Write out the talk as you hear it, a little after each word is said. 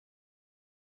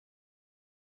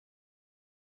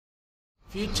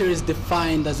Future is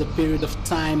defined as a period of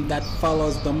time that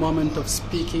follows the moment of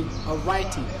speaking or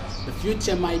writing. The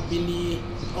future might be near,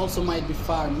 it also might be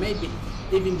far, maybe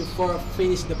even before I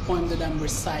finish the poem that I'm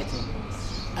reciting.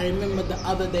 I remember the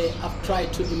other day I've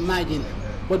tried to imagine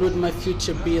what would my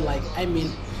future be like.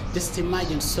 Just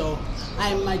imagine. So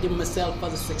I imagine myself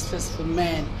as a successful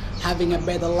man, having a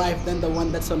better life than the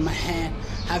one that's on my hand,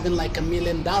 having like $1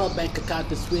 million bank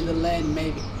account in Switzerland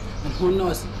maybe. And who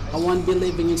knows, I won't be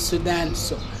living in Sudan.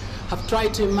 So I've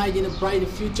tried to imagine a brighter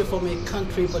future for my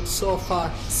country, but so far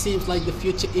it seems like the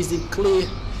future isn't clear.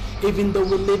 Even though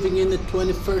we're living in the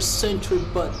 21st century,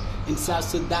 but in South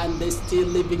Sudan they're still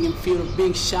living in fear of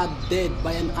being shot dead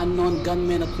by an unknown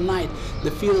gunman at night.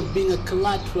 The fear of being a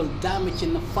collateral damage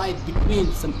in a fight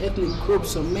between some ethnic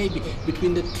groups, or maybe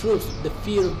between the troops. The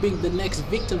fear of being the next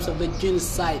victims of the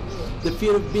genocide. The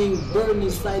fear of being burned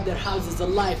inside their houses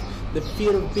alive. The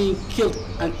fear of being killed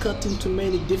and cut into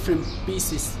many different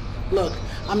pieces. Look,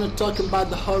 I'm not talking about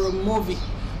the horror movie,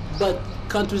 but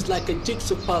countries like a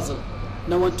jigsaw puzzle.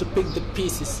 No one to pick the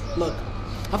pieces. Look,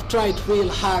 I've tried real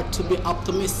hard to be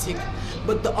optimistic,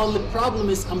 but the only problem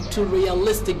is I'm too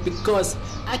realistic, because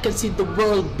I can see the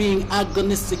world being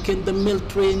agonistic in the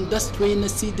military industry, and I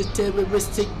see the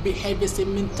terroristic behaviors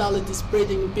and mentality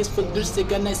spreading in peaceful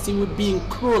district, and I see we're being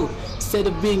cruel instead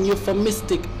of being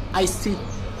euphemistic. I see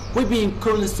we're being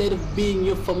cruel instead of being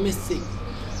euphemistic.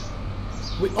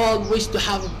 We all wish to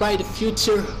have a brighter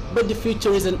future, but the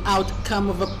future is an outcome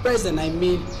of a present.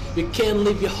 You can't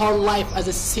live your whole life as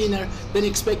a sinner, then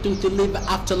expecting to live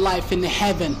afterlife in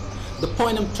heaven. The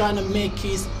point I'm trying to make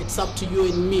is, it's up to you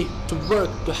and me to work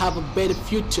to have a better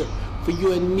future for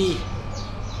you and me,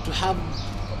 to have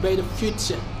a better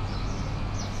future.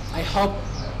 I hope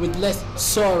with less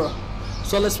sorrow.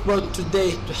 So let's work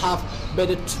today to have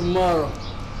better tomorrow.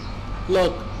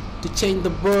 Look, to change the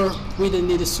world, we don't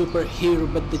need a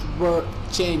superhero, but the world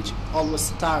change always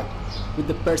starts with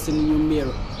the person in your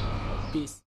mirror.